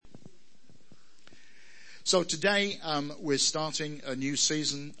So today we're starting a new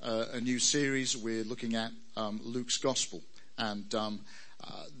season, a new series. We're looking at Luke's Gospel. And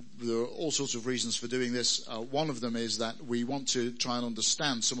there are all sorts of reasons for doing this. One of them is that we want to try and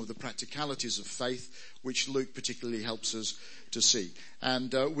understand some of the practicalities of faith, which Luke particularly helps us to see.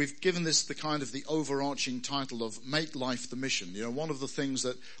 And we've given this the overarching title of Make Life the Mission. You know, one of the things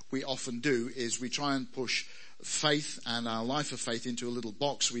that we often do is we try and push faith and our life of faith into a little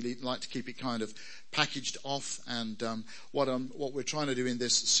box. We like to keep it kind of packaged off, and what we're trying to do in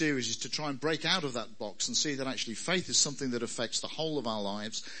this series is to try and break out of that box and see that actually faith is something that affects the whole of our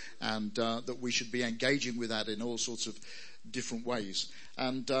lives, and that we should be engaging with that in all sorts of different ways.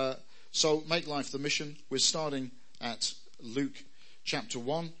 And so Make Life the Mission. We're starting at Luke chapter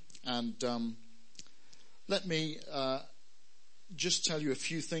 1, and let me just tell you a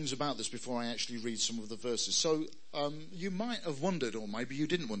few things about this before I actually read some of the verses. So you might have wondered, or maybe you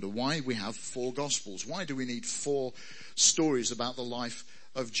didn't wonder, why we have 4 Gospels. Why do we need 4 stories about the life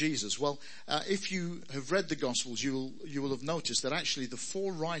of Jesus? Well, if you have read the Gospels, you will have noticed that actually the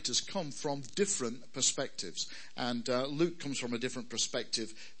 4 writers come from different perspectives. And Luke comes from a different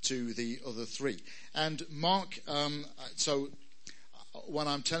perspective to the other 3. And Mark, when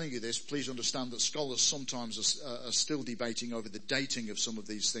I'm telling you this, please understand that scholars sometimes are still debating over the dating of some of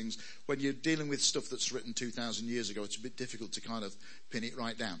these things. When you're dealing with stuff that's written 2,000 years ago, it's a bit difficult to kind of pin it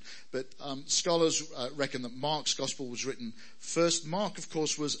right down. But scholars reckon that Mark's Gospel was written first. Mark, of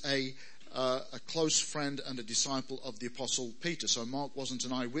course, was a close friend and a disciple of the Apostle Peter. So Mark wasn't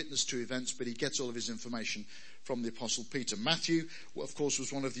an eyewitness to events, but he gets all of his information from the Apostle Peter. Matthew, of course,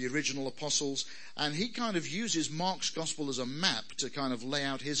 was one of the original apostles, and he kind of uses Mark's Gospel as a map to kind of lay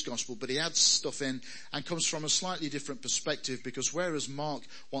out his Gospel, but he adds stuff in and comes from a slightly different perspective, because whereas Mark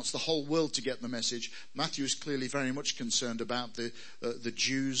wants the whole world to get the message, Matthew is clearly very much concerned about the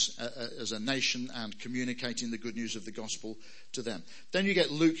Jews as a nation and communicating the good news of the Gospel to them. Then you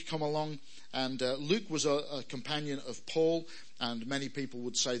get Luke come along, and Luke was a companion of Paul, and many people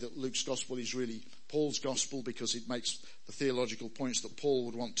would say that Luke's Gospel is really Paul's Gospel because it makes the theological points that Paul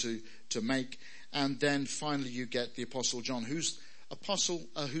would want to make. And then finally you get the Apostle John, whose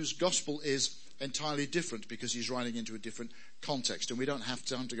Gospel is entirely different because he's writing into a different context. And we don't have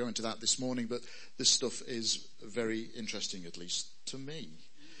time to go into that this morning, but this stuff is very interesting, at least to me.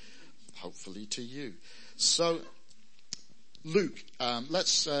 Hopefully to you. So Luke,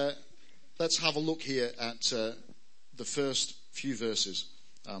 let's have a look here at the first few verses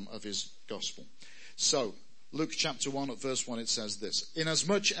of his Gospel. So, Luke chapter 1 at verse 1, it says this: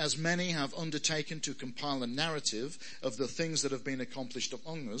 Inasmuch as many have undertaken to compile a narrative of the things that have been accomplished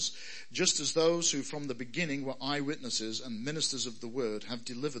among us, just as those who from the beginning were eyewitnesses and ministers of the word have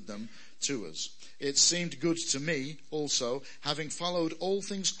delivered them to us. It seemed good to me also, having followed all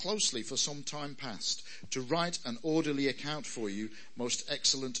things closely for some time past, to write an orderly account for you, most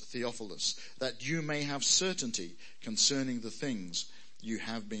excellent Theophilus, that you may have certainty concerning the things you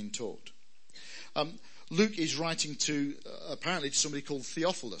have been taught. Luke is writing apparently to somebody called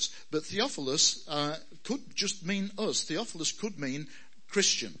Theophilus. But Theophilus could just mean us. Theophilus could mean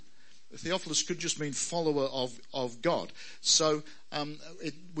Christian. Theophilus could just mean follower of God. So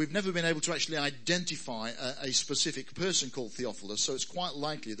we've never been able to actually identify a specific person called Theophilus. So it's quite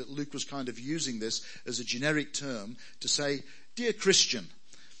likely that Luke was kind of using this as a generic term to say, dear Christian,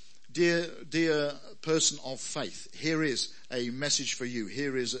 dear person of faith, here is a message for you.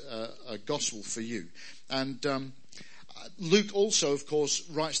 Here is a gospel for you. And Luke also, of course,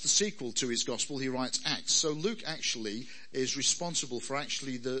 writes the sequel to his gospel. He writes Acts. So Luke actually is responsible for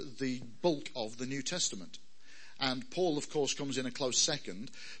actually the bulk of the New Testament. And Paul, of course, comes in a close second.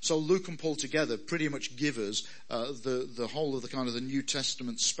 So Luke and Paul together pretty much give us the whole of the kind of the New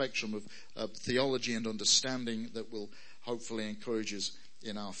Testament spectrum of theology and understanding that will hopefully encourage us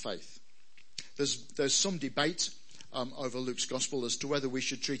in our faith. There's some debate over Luke's Gospel as to whether we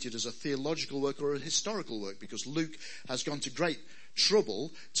should treat it as a theological work or a historical work, because Luke has gone to great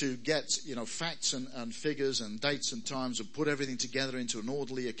trouble to get, facts and figures and dates and times and put everything together into an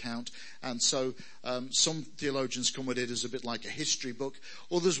orderly account. And so some theologians come at it as a bit like a history book.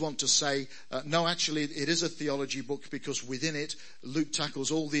 Others want to say, no, actually it is a theology book, because within it Luke tackles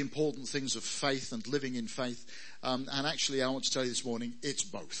all the important things of faith and living in faith. And actually I want to tell you this morning, it's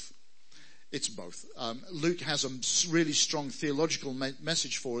both. It's both. Luke has a really strong theological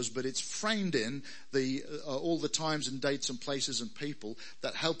message for us, but it's framed in all the times and dates and places and people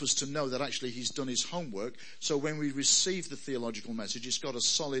that help us to know that actually he's done his homework. So when we receive the theological message, it's got a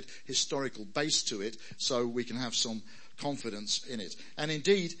solid historical base to it, so we can have some confidence in it. And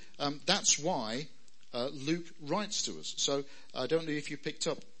indeed, that's why Luke writes to us. So I don't know if you picked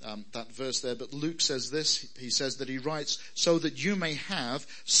up that verse there, but Luke says this. He says that he writes, so that you may have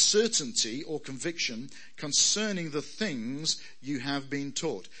certainty or conviction concerning the things you have been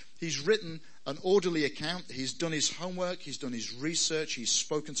taught. He's written an orderly account. He's done his homework. He's done his research. He's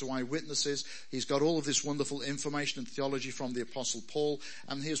spoken to eyewitnesses. He's got all of this wonderful information and theology from the Apostle Paul.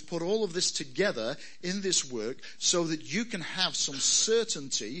 And he has put all of this together in this work so that you can have some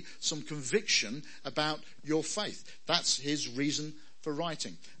certainty, some conviction about your faith. That's his reason for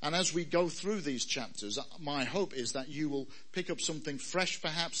writing. And as we go through these chapters, my hope is that you will pick up something fresh,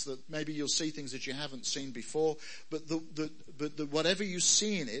 perhaps, that maybe you'll see things that you haven't seen before. But whatever you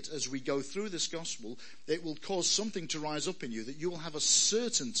see in it as we go through this gospel, it will cause something to rise up in you, that you will have a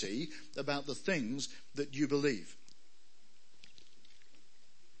certainty about the things that you believe.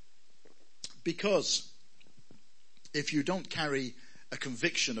 Because if you don't carry a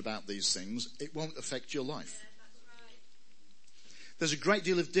conviction about these things, it won't affect your life. There's a great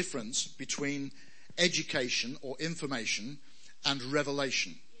deal of difference between education or information and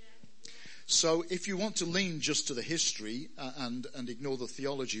revelation. So if you want to lean just to the history and ignore the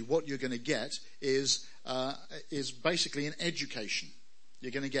theology, what you're going to get is basically an education.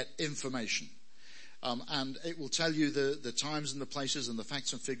 You're going to get information. And it will tell you the times and the places and the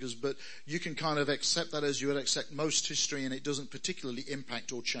facts and figures, but you can kind of accept that as you would accept most history, and it doesn't particularly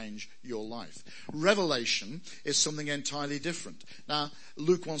impact or change your life. Revelation is something entirely different. Now,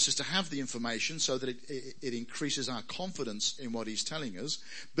 Luke wants us to have the information so that it increases our confidence in what he's telling us,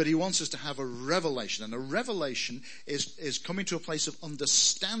 but he wants us to have a revelation. And a revelation is coming to a place of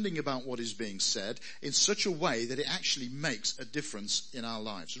understanding about what is being said in such a way that it actually makes a difference in our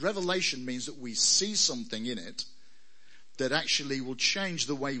lives. Revelation means that we see something in it that actually will change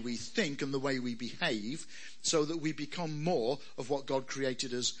the way we think and the way we behave so that we become more of what God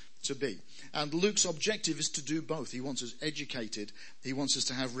created us to be. And Luke's objective is to do both. He wants us educated. He wants us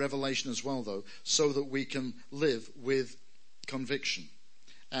to have revelation as well, though, so that we can live with conviction.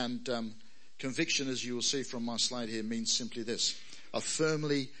 And conviction, as you will see from my slide here, means simply this: a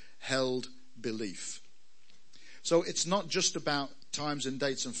firmly held belief. So it's not just about times and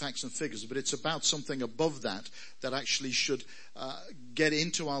dates and facts and figures, but it's about something above that actually should get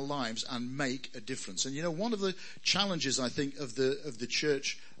into our lives and make a difference. And you know, one of the challenges, I think, of the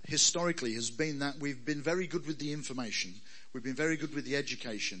church historically has been that we've been very good with the information, we've been very good with the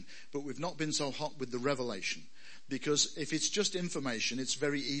education, but we've not been so hot with the revelation. Because if it's just information, it's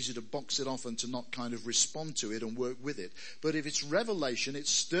very easy to box it off and to not kind of respond to it and work with it. But if it's revelation, it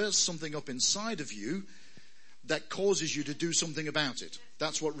stirs something up inside of you that causes you to do something about it.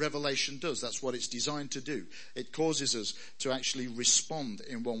 That's what revelation does. That's what it's designed to do. It causes us to actually respond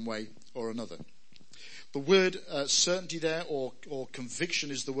in one way or another. The word certainty there, or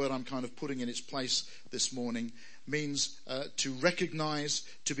conviction, is the word I'm kind of putting in its place this morning, means to recognize,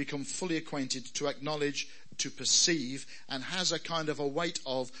 to become fully acquainted, to acknowledge, to perceive, and has a kind of a weight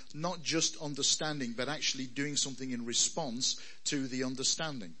of not just understanding, but actually doing something in response to the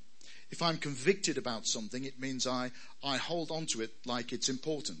understanding. If I'm convicted about something, it means I hold on to it like it's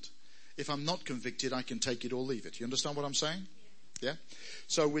important. If I'm not convicted, I can take it or leave it. You understand what I'm saying? Yeah?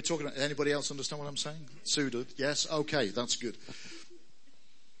 So we're talking about, anybody else understand what I'm saying? Sue did. Yes? Okay, that's good.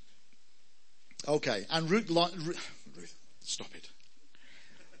 Okay, and Ruth, stop it.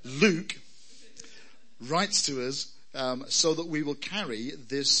 Luke writes to us so that we will carry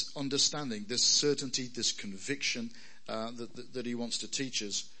this understanding, this certainty, this conviction that he wants to teach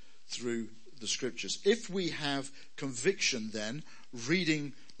us through the scriptures. If we have conviction then,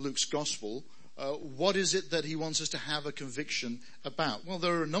 reading Luke's gospel, what is it that he wants us to have a conviction about? Well,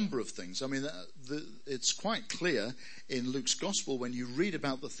 there are a number of things. I mean, it's quite clear in Luke's gospel when you read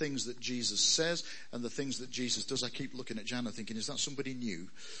about the things that Jesus says and the things that Jesus does. I keep looking at Jana thinking, is that somebody new?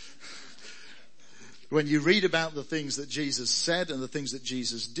 When you read about the things that Jesus said and the things that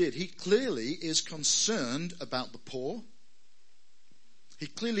Jesus did, he clearly is concerned about the poor. He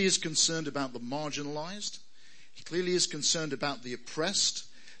clearly is concerned about the marginalized. He clearly is concerned about the oppressed.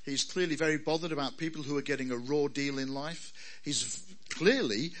 He's clearly very bothered about people who are getting a raw deal in life. He's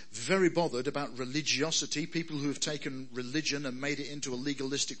clearly very bothered about religiosity, people who have taken religion and made it into a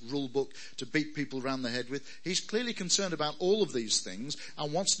legalistic rule book to beat people around the head with. He's clearly concerned about all of these things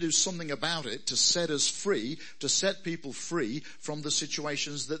and wants to do something about it to set us free, to set people free from the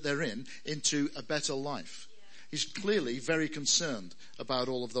situations that they're in into a better life. He's clearly very concerned about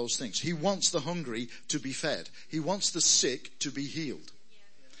all of those things. He wants the hungry to be fed. He wants the sick to be healed.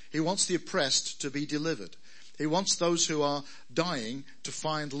 He wants the oppressed to be delivered. He wants those who are dying to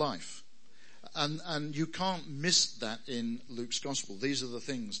find life. And you can't miss that in Luke's gospel. These are the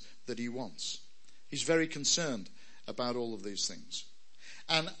things that he wants. He's very concerned about all of these things.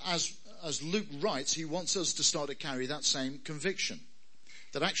 And as Luke writes, he wants us to start to carry that same conviction.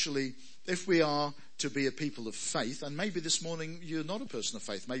 That actually, if we are to be a people of faith, and maybe this morning you're not a person of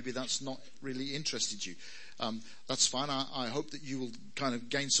faith, maybe that's not really interested you. That's fine. I hope that you will kind of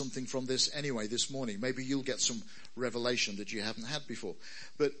gain something from this anyway this morning. Maybe you'll get some revelation that you haven't had before.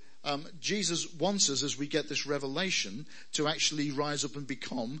 But Jesus wants us, as we get this revelation, to actually rise up and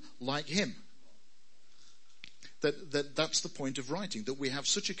become like him. That's the point of writing, that we have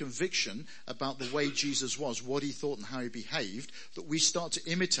such a conviction about the way Jesus was, what he thought and how he behaved, that we start to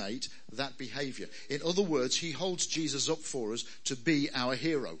imitate that behavior. In other words, he holds Jesus up for us to be our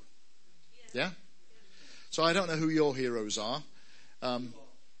hero. Yeah? So I don't know who your heroes are.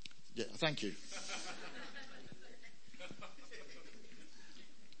 Yeah, thank you.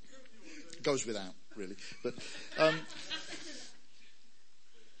 Goes without, really. But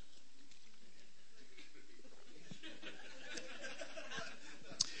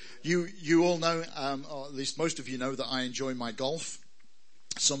you all know, or at least most of you know, that I enjoy my golf.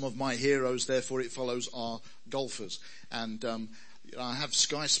 Some of my heroes, therefore it follows, are golfers. And I have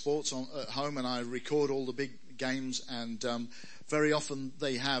Sky Sports at home, and I record all the big games, and very often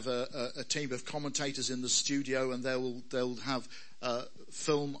they have a team of commentators in the studio, and they'll have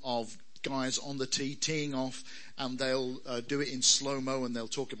film of guys on the tee teeing off, and they'll do it in slow-mo, and they'll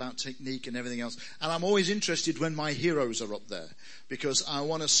talk about technique and everything else. And I'm always interested when my heroes are up there, because I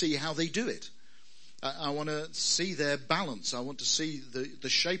want to see how they do it. I want to see their balance. I want to see the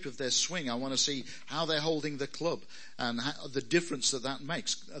shape of their swing. I want to see how they're holding the club and the difference that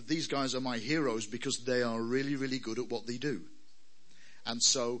makes. These guys are my heroes because they are really, really good at what they do. And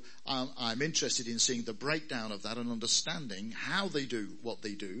so I'm interested in seeing the breakdown of that and understanding how they do what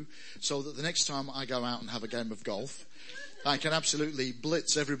they do, so that the next time I go out and have a game of golf, I can absolutely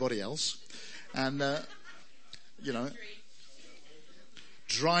blitz everybody else and,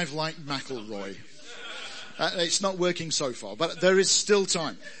 drive like McIlroy. It's not working so far, but there is still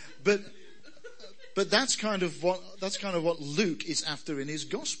time. But that's kind of what Luke is after in his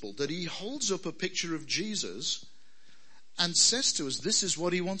gospel, that he holds up a picture of Jesus and says to us, this is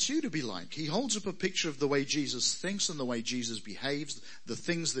what he wants you to be like. He holds up a picture of the way Jesus thinks and the way Jesus behaves, the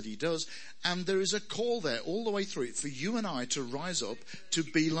things that he does, and there is a call there all the way through it for you and I to rise up, to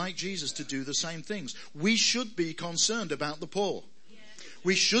be like Jesus, to do the same things. We should be concerned about the poor.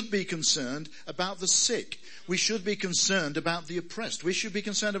 We should be concerned about the sick. We should be concerned about the oppressed. We should be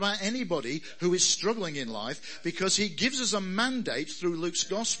concerned about anybody who is struggling in life, because he gives us a mandate through Luke's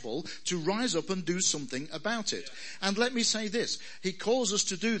gospel to rise up and do something about it. And let me say this, he calls us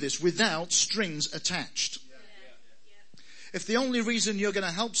to do this without strings attached. If the only reason you're going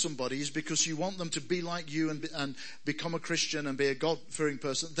to help somebody is because you want them to be like you and become a Christian and be a God-fearing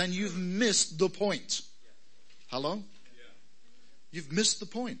person, then you've missed the point. Hello? You've missed the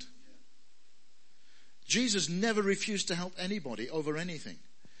point. Jesus never refused to help anybody over anything.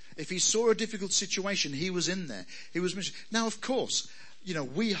 If he saw a difficult situation, he was in there. He was mission. Now, of course,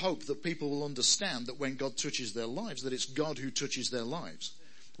 we hope that people will understand that when God touches their lives, that it's God who touches their lives.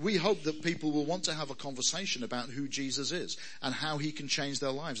 We hope that people will want to have a conversation about who Jesus is and how he can change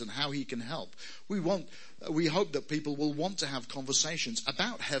their lives and how he can help. We hope that people will want to have conversations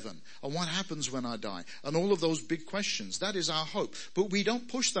about heaven and what happens when I die and all of those big questions. That is our hope. But we don't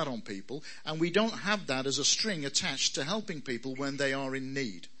push that on people, and we don't have that as a string attached to helping people when they are in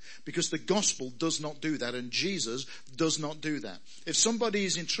need. Because the gospel does not do that, and Jesus does not do that. If somebody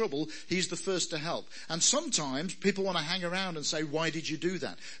is in trouble, he's the first to help. And sometimes people want to hang around and say, why did you do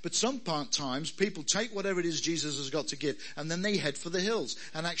that? But sometimes people take whatever it is Jesus has got to give, and then they head for the hills.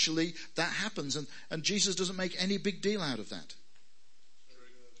 And actually that happens, and Jesus doesn't make any big deal out of that.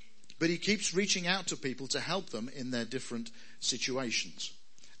 But he keeps reaching out to people to help them in their different situations.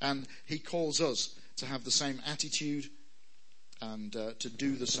 And he calls us to have the same attitude and to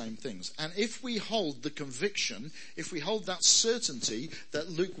do the same things. And if we hold the conviction, if we hold that certainty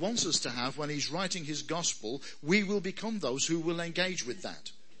that Luke wants us to have when he's writing his gospel, we will become those who will engage with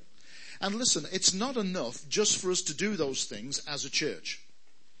that. And listen, it's not enough just for us to do those things as a church.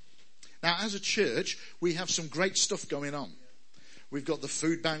 Now, as a church, we have some great stuff going on. We've got the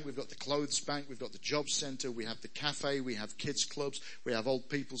food bank, we've got the clothes bank, we've got the job centre, we have the cafe, we have kids clubs, we have old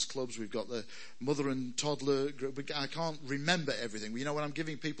people's clubs, we've got the mother and toddler group. I can't remember everything. When I'm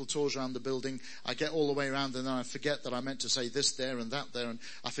giving people tours around the building, I get all the way around and then I forget that I meant to say this there and that there, and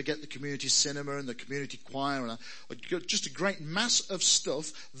I forget the community cinema and the community choir, and just a great mass of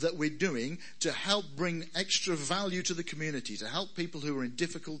stuff that we're doing to help bring extra value to the community, to help people who are in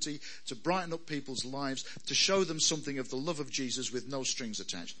difficulty, to brighten up people's lives, to show them something of the love of Jesus with with no strings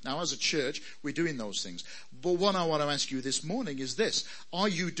attached. Now, as a church, we're doing those things. But what I want to ask you this morning is this. Are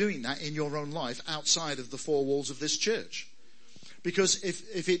you doing that in your own life outside of the four walls of this church? Because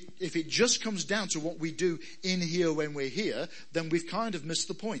if it just comes down to what we do in here when we're here, then we've kind of missed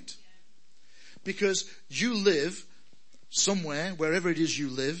the point. Because you live somewhere, wherever it is you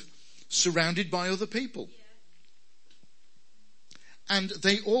live, surrounded by other people. And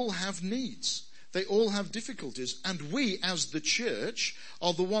they all have needs. They all have difficulties. And we, as the church,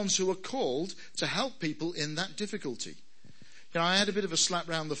 are the ones who are called to help people in that difficulty. You know, I had a bit of a slap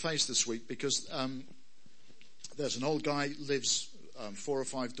round the face this week because there's an old guy lives 4 or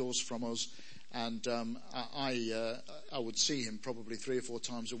 5 doors from us, and I would see him probably 3 or 4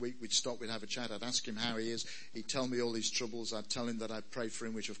 times a week. We'd stop, we'd have a chat, I'd ask him how he is, he'd tell me all his troubles, I'd tell him that I'd pray for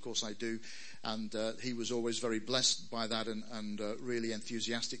him, which of course I do, and he was always very blessed by that and really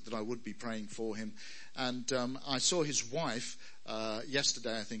enthusiastic that I would be praying for him. And I saw his wife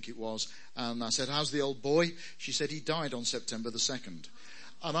yesterday, I think it was, and I said, how's the old boy? She said he died on September the 2nd.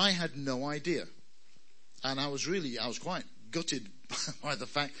 And I had no idea. And I was quite gutted by the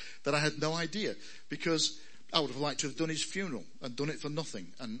fact that I had no idea, because I would have liked to have done his funeral and done it for nothing.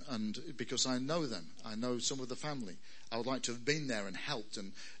 And because I know them, I know some of the family, I would like to have been there and helped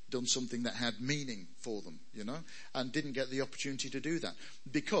and done something that had meaning for them, you know, and didn't get the opportunity to do that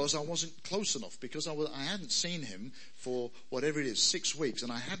because I wasn't close enough, because I hadn't seen him for whatever it is, 6 weeks,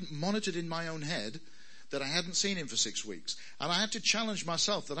 and I hadn't monitored in my own head that I hadn't seen him for 6 weeks. And I had to challenge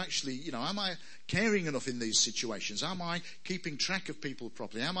myself that actually, you know, am I caring enough in these situations? Am I keeping track of people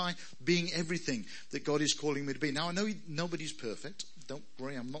properly? Am I being everything that God is calling me to be? Now, I know nobody's perfect. Don't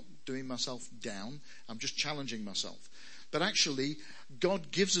worry, I'm not doing myself down. I'm just challenging myself. But actually, God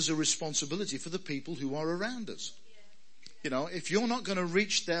gives us a responsibility for the people who are around us. You know, if you're not going to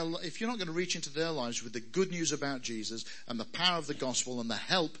reach into their lives with the good news about Jesus and the power of the gospel and the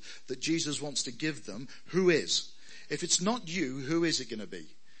help that Jesus wants to give them, who is? If it's not you, who is it going to be?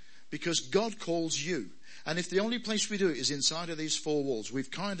 Because God calls you. And if the only place we do it is inside of these 4 walls,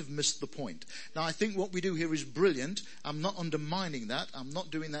 we've kind of missed the point. Now, I think what we do here is brilliant. I'm not undermining that. I'm not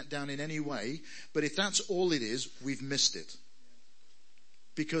doing that down in any way. But if that's all it is, we've missed it.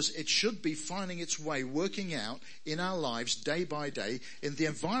 Because it should be finding its way, working out in our lives day by day in the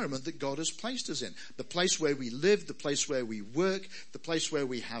environment that God has placed us in. The place where we live, the place where we work, the place where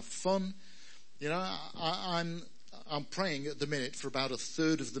we have fun. You know, I'm praying at the minute for about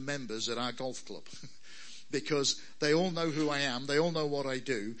 1/3 of the members at our golf club. Because they all know who I am, they all know what I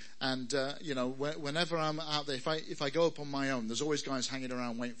do, and you know, whenever I'm out there, if I go up on my own, there's always guys hanging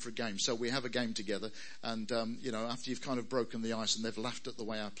around waiting for a game. So we have a game together, and you know, after you've kind of broken the ice and they've laughed at the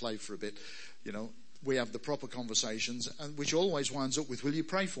way I play for a bit, you know, we have the proper conversations, and which always winds up with, "Will you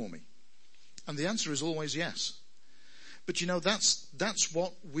pray for me?" And the answer is always yes. But you know, that's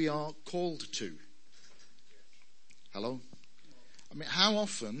what we are called to. Hello? I mean, how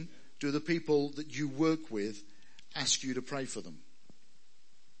often do the people that you work with ask you to pray for them?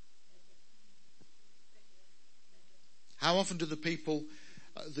 How often do the people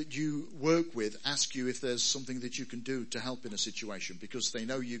that you work with ask you if there's something that you can do to help in a situation, because they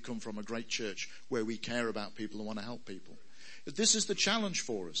know you come from a great church where we care about people and want to help people? This is the challenge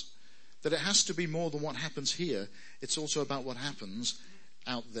for us, that it has to be more than what happens here. It's also about what happens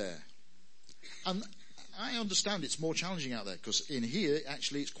out there. And I understand it's more challenging out there, because in here,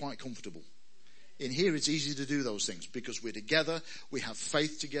 actually, it's quite comfortable. In here, it's easy to do those things because we're together, we have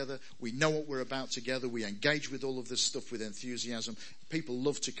faith together, we know what we're about together, we engage with all of this stuff with enthusiasm. People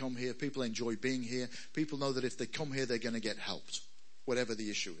love to come here, people enjoy being here, people know that if they come here, they're going to get helped, whatever the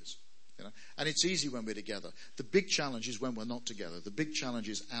issue is. You know? And it's easy when we're together. The big challenge is when we're not together. The big challenge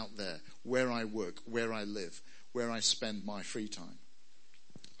is out there, where I work, where I live, where I spend my free time.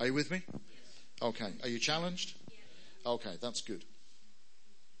 Are you with me? Okay. Are you challenged? Okay, that's good.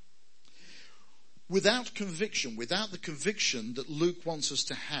 Without conviction, without the conviction that Luke wants us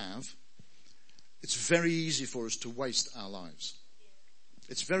to have, it's very easy for us to waste our lives.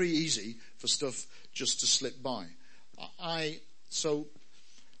 It's very easy for stuff just to slip by.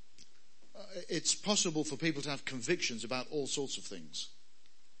 It's possible for people to have convictions about all sorts of things.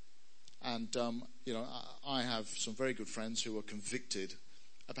 And, you know, I have some very good friends who are convicted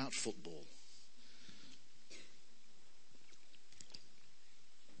about football.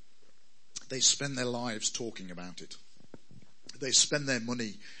 They spend their lives talking about it. They spend their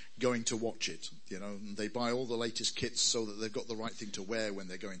money going to watch it, you know, and they buy all the latest kits so that they've got the right thing to wear when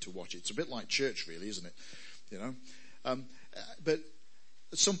they're going to watch it. It's a bit like church, really, isn't it? You know, but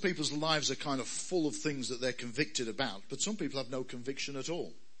some people's lives are kind of full of things that they're convicted about, but some people have no conviction at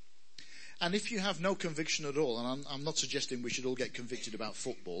all. And if you have no conviction at all, and I'm not suggesting we should all get convicted about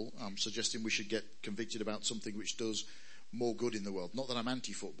football, I'm suggesting we should get convicted about something which does more good in the world. Not that I'm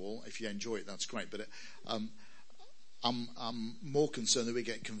anti-football. If you enjoy it, that's great. But I'm more concerned that we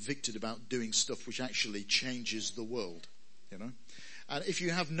get convicted about doing stuff which actually changes the world, you know. And if you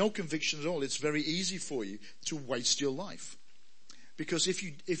have no conviction at all, it's very easy for you to waste your life. Because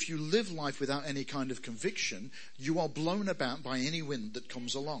if you live life without any kind of conviction, you are blown about by any wind that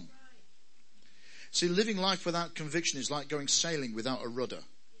comes along. See, living life without conviction is like going sailing without a rudder.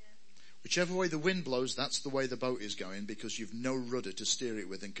 Whichever way the wind blows, that's the way the boat is going, because you've no rudder to steer it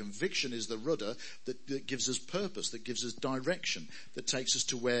with. And conviction is the rudder that gives us purpose, that gives us direction, that takes us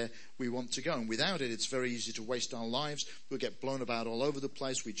to where we want to go. And without it, it's very easy to waste our lives. We'll get blown about all over the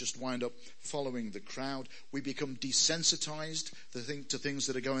place. We just wind up following the crowd. We become desensitized to things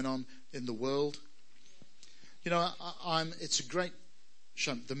that are going on in the world. You know, it's a great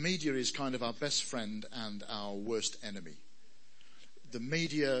shame. The media is kind of our best friend and our worst enemy. The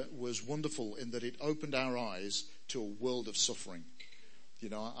media was wonderful in that it opened our eyes to a world of suffering. You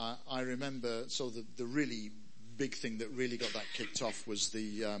know, I remember, so the really big thing that really got that kicked off was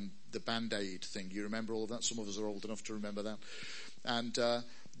the Band-Aid thing. You remember all of that? Some of us are old enough to remember that. And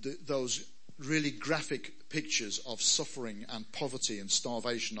those really graphic pictures of suffering and poverty and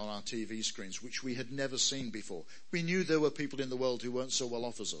starvation on our TV screens, which we had never seen before. We knew there were people in the world who weren't so well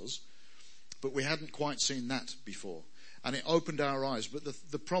off as us, but we hadn't quite seen that before. And it opened our eyes. But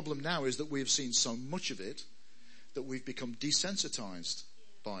the problem now is that we have seen so much of it that we've become desensitized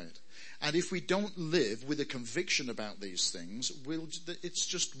by it. And if we don't live with a conviction about these things, it's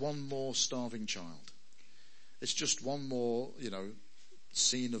just one more starving child. It's just one more,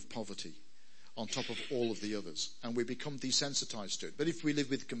 scene of poverty on top of all of the others. And we become desensitized to it. But if we live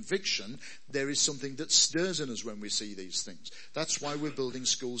with conviction, there is something that stirs in us when we see these things. That's why we're building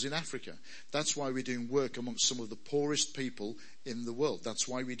schools in Africa. That's why we're doing work amongst some of the poorest people in the world. That's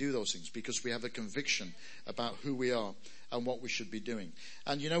why we do those things, because we have a conviction about who we are and what we should be doing.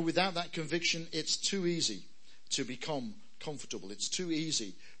 And without that conviction, it's too easy to become comfortable. It's too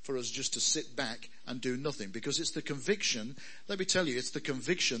easy for us just to sit back and do nothing, because it's the conviction, let me tell you, it's the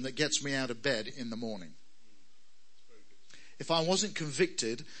conviction that gets me out of bed in the morning. If I wasn't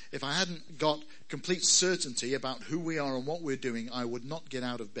convicted, if I hadn't got complete certainty about who we are and what we're doing, I would not get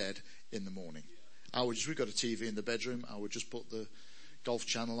out of bed in the morning. We've got a TV in the bedroom, I would just put the golf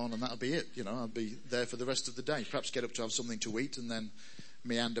channel on and that'll be it. I'd be there for the rest of the day. Perhaps get up to have something to eat and then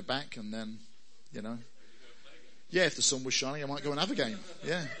meander back and then, Yeah, if the sun was shining, I might go and have a game.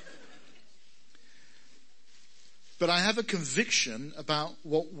 Yeah. But I have a conviction about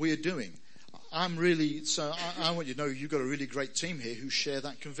what we're doing. I want you to know you've got a really great team here who share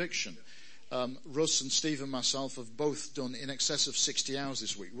that conviction. Russ and Steve and myself have both done in excess of 60 hours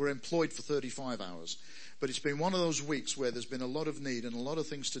this week. We're employed for 35 hours. But it's been one of those weeks where there's been a lot of need and a lot of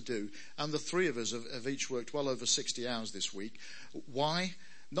things to do. And the three of us have each worked well over 60 hours this week. Why?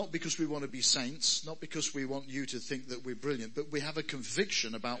 Not because we want to be saints, not because we want you to think that we're brilliant, but we have a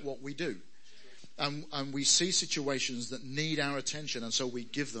conviction about what we do. And we see situations that need our attention, and so we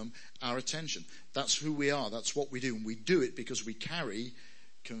give them our attention. That's who we are. That's what we do. And we do it because we carry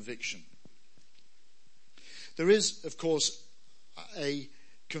conviction. There is, of course, a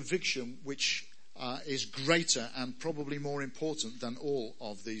conviction which is greater and probably more important than all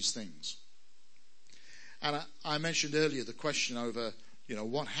of these things. And I mentioned earlier the question over,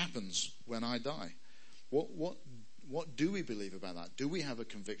 what happens when I die? What do we believe about that? Do we have a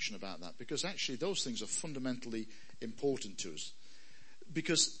conviction about that? Because actually those things are fundamentally important to us.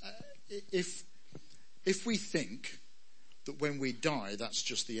 Because if we think that when we die, that's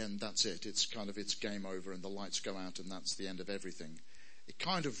just the end, that's it, it's game over and the lights go out and that's the end of everything, it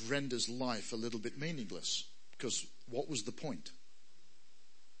kind of renders life a little bit meaningless. Because what was the point?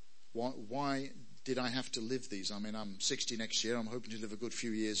 Why did I have to live these? I mean, I'm 60 next year. I'm hoping to live a good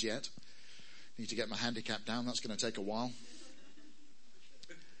few years yet. Need to get my handicap down. That's going to take a while.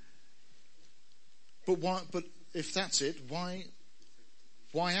 But if that's it, why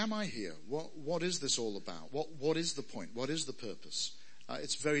am I here? What is this all about? What is the point? What is the purpose?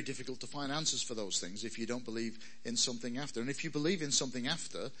 It's very difficult to find answers for those things if you don't believe in something after. And if you believe in something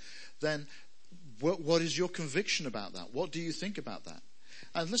after, then what is your conviction about that? What do you think about that?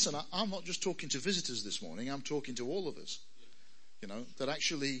 And listen, I'm not just talking to visitors this morning. I'm talking to all of us. That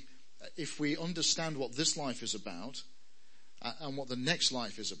actually, if we understand what this life is about and what the next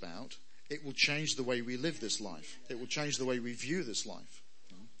life is about, it will change the way we live this life. It will change the way we view this life.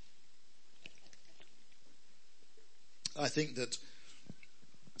 I think that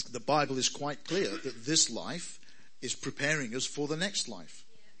the Bible is quite clear that this life is preparing us for the next life.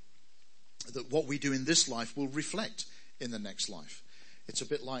 that what we do in this life will reflect in the next life. It's a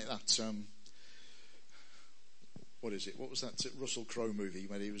bit like that, what is it? What was that Russell Crowe movie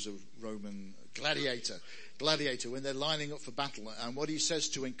when he was a Roman gladiator? Gladiator, when they're lining up for battle. And what he says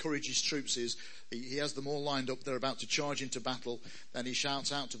to encourage his troops is, he has them all lined up, they're about to charge into battle, and he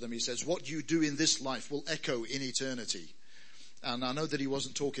shouts out to them, he says, what you do in this life will echo in eternity. And I know that he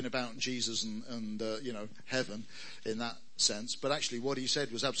wasn't talking about Jesus and heaven in that sense, but actually what he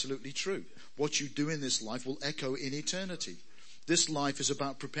said was absolutely true. What you do in this life will echo in eternity. This life is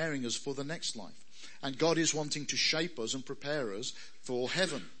about preparing us for the next life. And God is wanting to shape us and prepare us for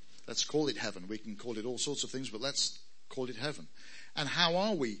heaven. Let's call it heaven. We can call it all sorts of things, but let's call it heaven. And how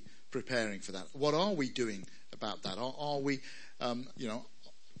are we preparing for that? What are we doing about that? Are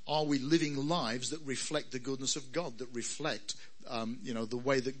we living lives that reflect the goodness of God, that reflect, the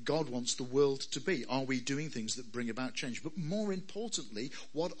way that God wants the world to be? Are we doing things that bring about change? But more importantly,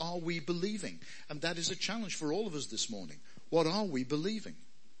 what are we believing? And that is a challenge for all of us this morning. What are we believing?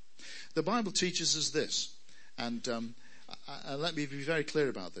 The Bible teaches us this, and let me be very clear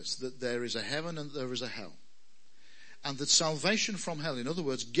about this, that there is a heaven and there is a hell. And that salvation from hell, in other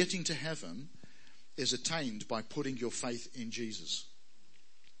words, getting to heaven, is attained by putting your faith in Jesus.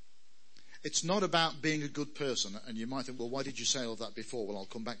 It's not about being a good person, and you might think, well, why did you say all that before? Well, I'll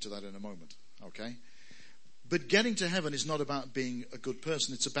come back to that in a moment, okay? But getting to heaven is not about being a good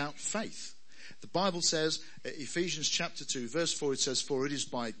person, it's about faith. The Bible says, Ephesians chapter 2, verse 4, it says, for it is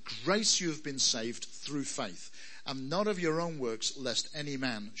by grace you have been saved through faith, and not of your own works, lest any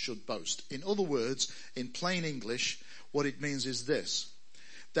man should boast. In other words, in plain English, what it means is this,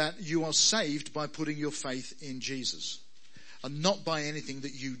 that you are saved by putting your faith in Jesus, and not by anything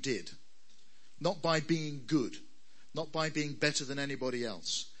that you did, not by being good, not by being better than anybody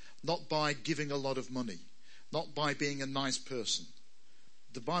else, not by giving a lot of money, not by being a nice person.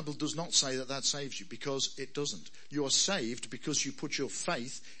 The Bible does not say that that saves you, because it doesn't. You are saved because you put your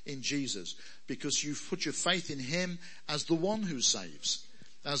faith in Jesus, because you've put your faith in him as the one who saves,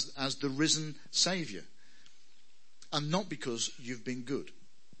 as the risen Saviour, and not because you've been good.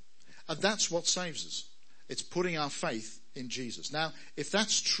 And that's what saves us. It's putting our faith in Jesus. Now, if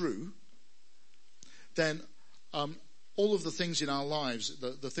that's true, then all of the things in our lives,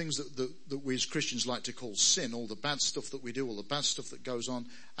 the things that we as Christians like to call sin, all the bad stuff that we do, all the bad stuff that goes on,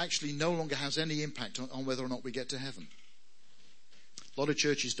 actually no longer has any impact on whether or not we get to heaven. A lot of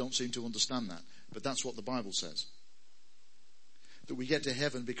churches don't seem to understand that, but that's what the Bible says. That we get to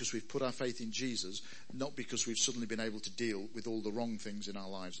heaven because we've put our faith in Jesus, not because we've suddenly been able to deal with all the wrong things in our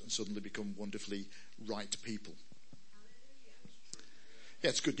lives and suddenly become wonderfully right people. Yeah,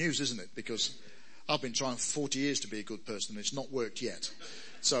 it's good news, isn't it? Because I've been trying 40 years to be a good person and it's not worked yet.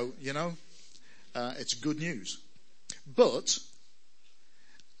 So, it's good news. But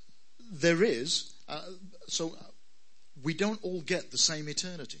there is, we don't all get the same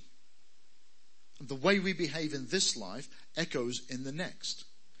eternity. The way we behave in this life echoes in the next.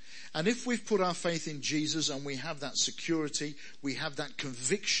 And if we've put our faith in Jesus and we have that security, we have that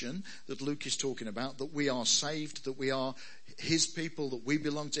conviction that Luke is talking about, that we are saved, that we are his people, that we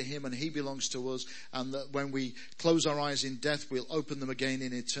belong to him and he belongs to us, and that when we close our eyes in death, we'll open them again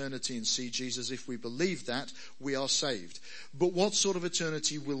in eternity and see Jesus. If we believe that, we are saved. But what sort of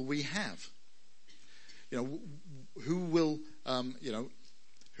eternity will we have? Who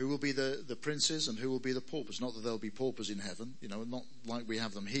will be the princes and who will be the paupers? Not that there'll be paupers in heaven, not like we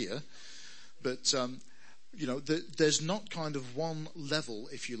have them here. But, there's not kind of one level,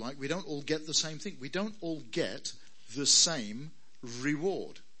 if you like. We don't all get the same thing. We don't all get the same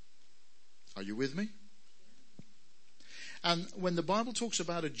reward. Are you with me? And when the Bible talks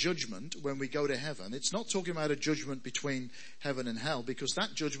about a judgment when we go to heaven, it's not talking about a judgment between heaven and hell, because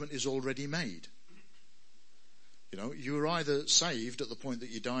that judgment is already made. You're either saved at the point that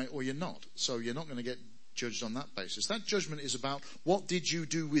you die or you're not. So you're not going to get judged on that basis. That judgment is about, what did you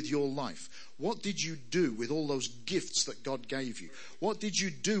do with your life? What did you do with all those gifts that God gave you? What did you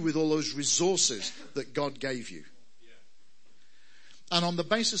do with all those resources that God gave you? And on the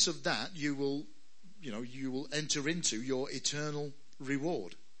basis of that, you will enter into your eternal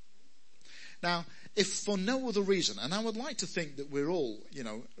reward. Now, if for no other reason, and I would like to think that we're all,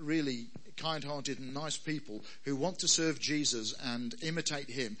 really kind-hearted and nice people who want to serve Jesus and imitate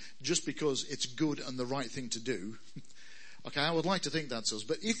him just because it's good and the right thing to do. Okay, I would like to think that's us.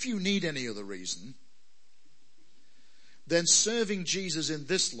 But if you need any other reason, then serving Jesus in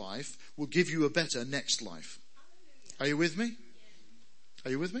this life will give you a better next life. Are you with me? Are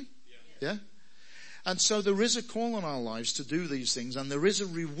you with me? Yeah? And so there is a call on our lives to do these things, and there is a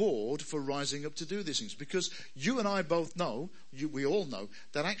reward for rising up to do these things. Because you and I both know, we all know,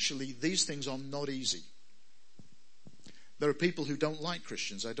 that actually these things are not easy. There are people who don't like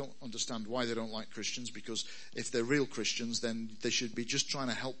Christians. I don't understand why they don't like Christians, because if they're real Christians, then they should be just trying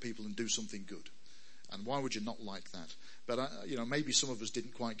to help people and do something good. And why would you not like that? But, maybe some of us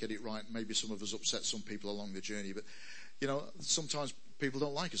didn't quite get it right. Maybe some of us upset some people along the journey. But, sometimes people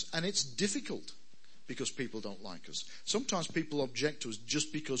don't like us. And it's difficult because people don't like us. Sometimes people object to us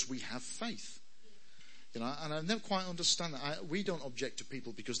just because we have faith. And I never quite understand that. We don't object to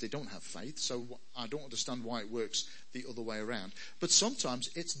people because they don't have faith. So I don't understand why it works the other way around. But sometimes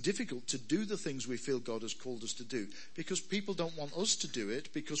it's difficult to do the things we feel God has called us to do because people don't want us to do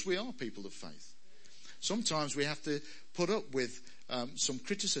it because we are people of faith. Sometimes we have to put up with some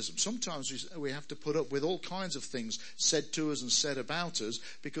criticism. Sometimes we have to put up with all kinds of things said to us and said about us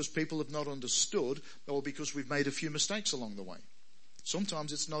because people have not understood or because we've made a few mistakes along the way.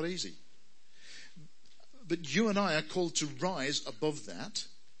 Sometimes it's not easy. But you and I are called to rise above that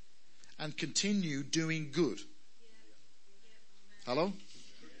and continue doing good. Hello?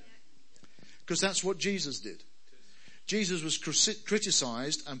 Because that's what Jesus did. Jesus was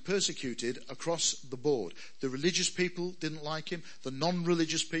criticized and persecuted across the board. The religious people didn't like him. The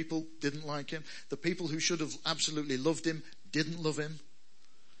non-religious people didn't like him. The people who should have absolutely loved him didn't love him.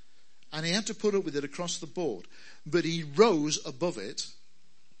 And he had to put up with it across the board. But he rose above it.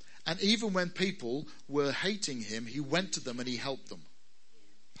 And even when people were hating him, he went to them and he helped them.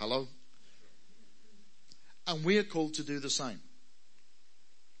 Hello? And we are called to do the same.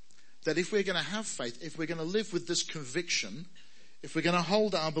 That if we're going to have faith, if we're going to live with this conviction, if we're going to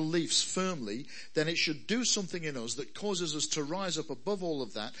hold our beliefs firmly, then it should do something in us that causes us to rise up above all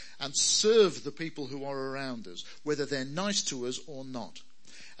of that and serve the people who are around us, whether they're nice to us or not.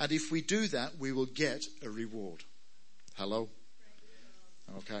 And if we do that, we will get a reward. Hello?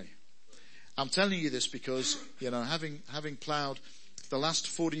 Okay. I'm telling you this because, having ploughed the last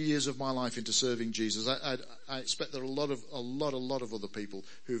 40 years of my life into serving Jesus, I expect there are a lot of other people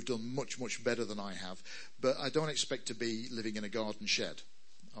who've done much, much better than I have. But I don't expect to be living in a garden shed.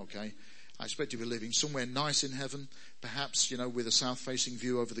 Okay? I expect to be living somewhere nice in heaven, perhaps, with a south-facing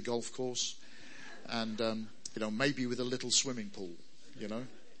view over the golf course. And, maybe with a little swimming pool,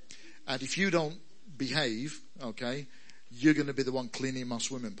 And if you don't behave, okay, you're going to be the one cleaning my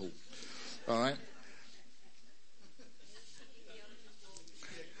swimming pool. All right?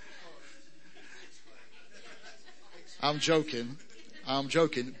 I'm joking,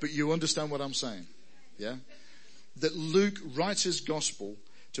 but you understand what I'm saying. Yeah? That Luke writes his gospel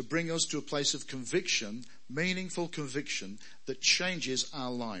to bring us to a place of conviction, meaningful conviction that changes our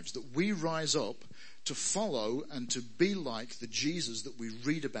lives. That we rise up to follow and to be like the Jesus that we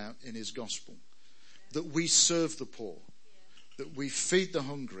read about in his gospel. That we serve the poor. That we feed the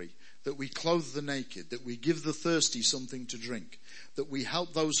hungry. That we clothe the naked. That we give the thirsty something to drink. That we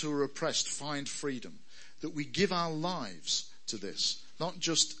help those who are oppressed find freedom. That we give our lives to this. Not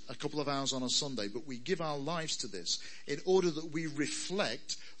just a couple of hours on a Sunday, but we give our lives to this in order that we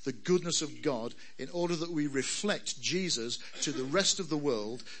reflect the goodness of God, in order that we reflect Jesus to the rest of the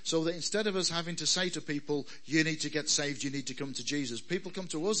world, so that instead of us having to say to people, you need to get saved, you need to come to Jesus, people come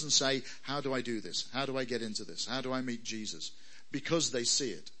to us and say, how do I do this? How do I get into this? How do I meet Jesus? Because they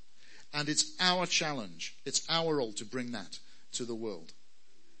see it. And it's our challenge, it's our role to bring that to the world.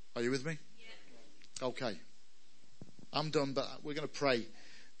 Are you with me? Okay. I'm done, but we're going to pray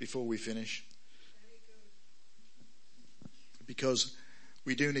before we finish. Because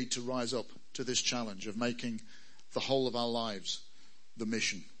we do need to rise up to this challenge of making the whole of our lives the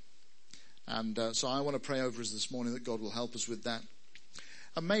mission. And so I want to pray over us this morning that God will help us with that.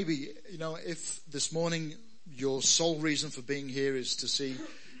 And maybe, if this morning your sole reason for being here is to see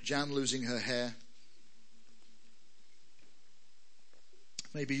Jan losing her hair,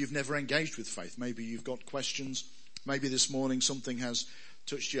 maybe you've never engaged with faith. Maybe you've got questions. Maybe this morning something has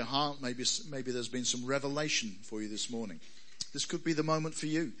touched your heart. Maybe there's been some revelation for you this morning. This could be the moment for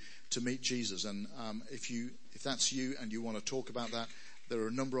you to meet Jesus. And if that's you and you want to talk about that, there are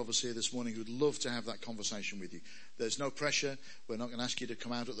a number of us here this morning who'd love to have that conversation with you. There's no pressure. We're not going to ask you to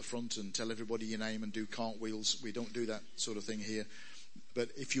come out at the front and tell everybody your name and do cartwheels. We don't do that sort of thing here. But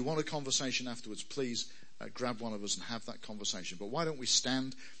if you want a conversation afterwards, please grab one of us and have that conversation. But why don't we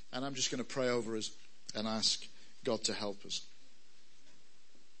stand, and I'm just going to pray over us and ask God to help us.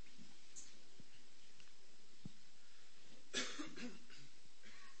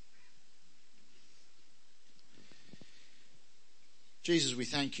 Jesus, we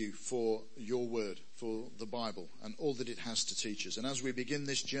thank you for your word, for the Bible, and all that it has to teach us. And as we begin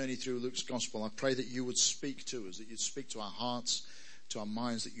this journey through Luke's gospel, I pray that you would speak to us, that you'd speak to our hearts, to our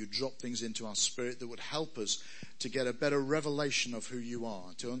minds, that you drop things into our spirit that would help us to get a better revelation of who you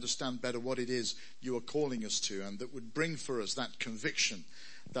are, to understand better what it is you are calling us to, and that would bring for us that conviction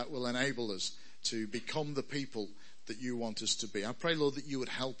that will enable us to become the people that you want us to be. I pray, Lord, that you would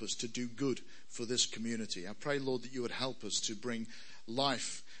help us to do good for this community. I pray, Lord, that you would help us to bring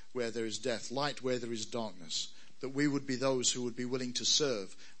life where there is death, light where there is darkness, that we would be those who would be willing to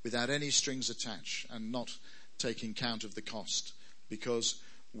serve without any strings attached and not taking count of the cost, because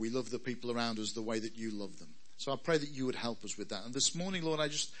we love the people around us the way that you love them. So I pray that you would help us with that. And this morning, Lord,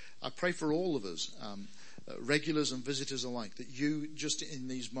 I pray for all of us, regulars and visitors alike, that you just in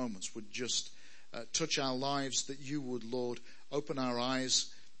these moments would just touch our lives, that you would, Lord, open our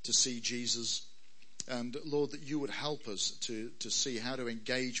eyes to see Jesus. And Lord, that you would help us to see how to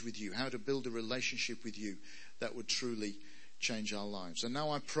engage with you, how to build a relationship with you that would truly change our lives. And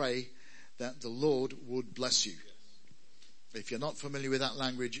now I pray that the Lord would bless you. If you're not familiar with that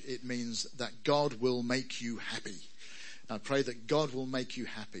language, it means that God will make you happy. I pray that God will make you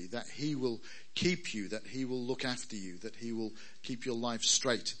happy, that he will keep you, that he will look after you, that he will keep your life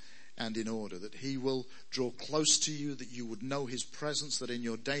straight and in order, that he will draw close to you, that you would know his presence, that in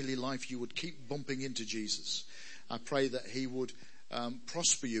your daily life you would keep bumping into Jesus. I pray that he would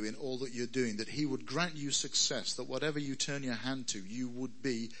prosper you in all that you're doing, that he would grant you success, that whatever you turn your hand to, you would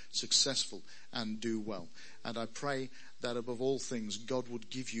be successful and do well. And I pray that above all things, God would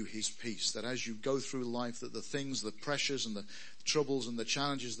give you his peace, that as you go through life, that the things, the pressures and the troubles and the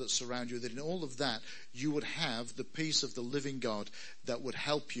challenges that surround you, that in all of that, you would have the peace of the living God that would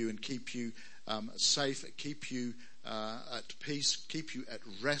help you and keep you safe, keep you at peace, keep you at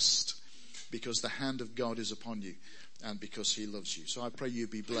rest, because the hand of God is upon you and because he loves you. So I pray you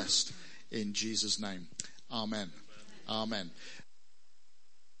be blessed in Jesus' name. Amen. Amen.